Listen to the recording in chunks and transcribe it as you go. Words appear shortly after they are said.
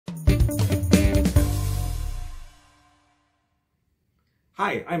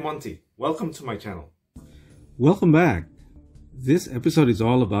Hi, I'm Monty. Welcome to my channel. Welcome back. This episode is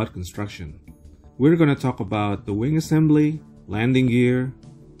all about construction. We're going to talk about the wing assembly, landing gear,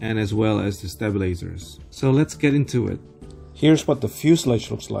 and as well as the stabilizers. So let's get into it. Here's what the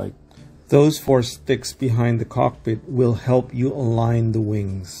fuselage looks like. Those 4 sticks behind the cockpit will help you align the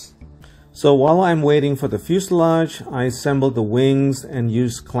wings. So while I'm waiting for the fuselage, I assembled the wings and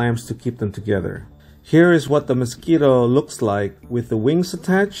used clamps to keep them together. Here is what the Mosquito looks like with the wings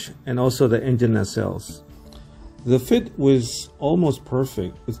attached and also the engine nacelles. The fit was almost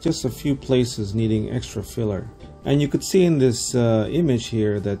perfect with just a few places needing extra filler. And you could see in this image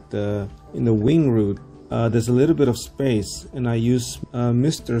here that in the wing root there's a little bit of space, and I use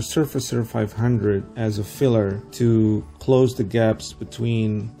Mr. Surfacer 500 as a filler to close the gaps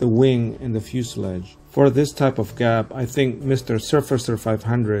between the wing and the fuselage. For this type of gap, I think Mr. Surfacer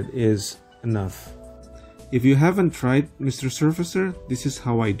 500 is enough. If you haven't tried Mr. Surfacer, this is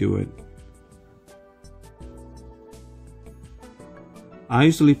how I do it. I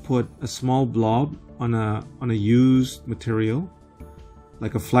usually put a small blob on a used material,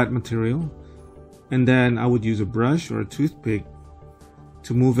 like a flat material, and then I would use a brush or a toothpick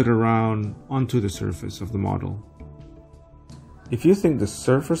to move it around onto the surface of the model. If you think the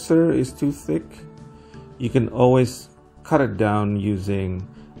surfacer is too thick, you can always cut it down using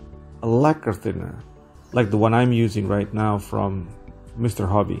a lacquer thinner, like the one I'm using right now from Mr.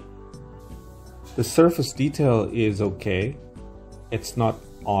 Hobby. The surface detail is okay. It's not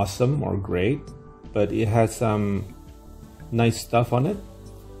awesome or great, but it has some nice stuff on it.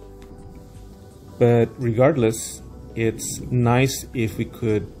 But regardless, it's nice if we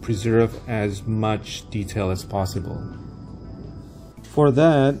could preserve as much detail as possible. For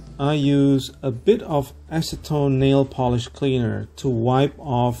that, I use a bit of acetone nail polish cleaner to wipe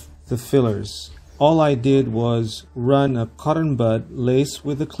off the fillers. All I did was run a cotton bud laced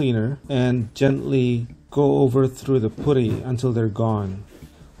with the cleaner and gently go over through the putty until they're gone.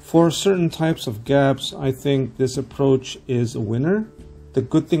 For certain types of gaps, I think this approach is a winner. The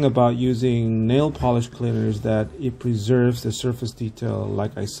good thing about using nail polish cleaner is that it preserves the surface detail,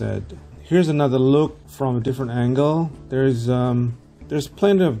 like I said. Here's another look from a different angle. There's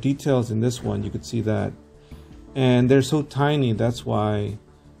plenty of details in this one, you could see that. And they're so tiny, that's why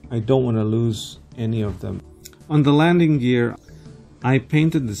I don't want to lose any of them. On the landing gear, I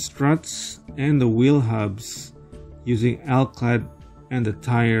painted the struts and the wheel hubs using Alclad and the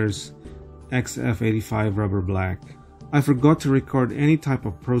tires XF85 rubber black. I forgot to record any type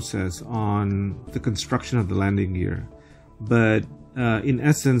of process on the construction of the landing gear, but in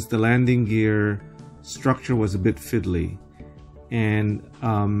essence the landing gear structure was a bit fiddly, and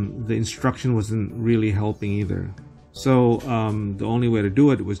the instruction wasn't really helping either. So the only way to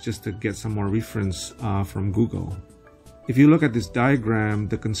do it was just to get some more reference from Google. If you look at this diagram,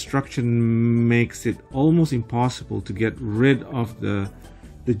 the construction makes it almost impossible to get rid of the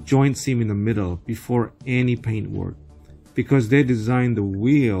joint seam in the middle before any paint work, because they designed the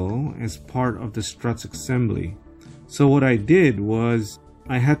wheel as part of the struts assembly. So what I did was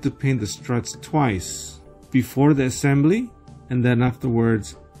I had to paint the struts twice, before the assembly and then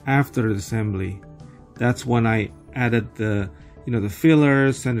afterwards after the assembly. That's when I added the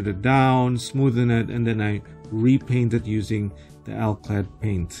fillers, sanded it down, smoothened it, and then I repainted using the Alclad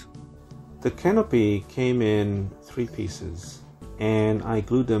paint. The canopy came in 3 pieces, and I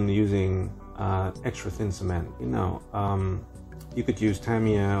glued them using extra thin cement. You could use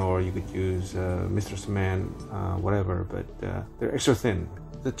Tamiya or you could use Mr. Cement, whatever, but they're extra thin.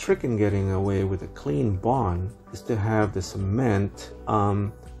 The trick in getting away with a clean bond is to have the cement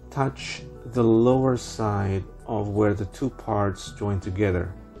touch the lower side of where the 2 parts join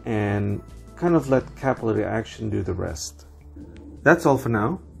together and kind of let capillary action do the rest. That's all for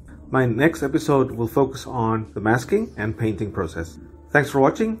now. My next episode will focus on the masking and painting process. Thanks for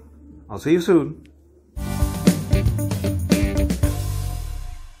watching. I'll see you soon.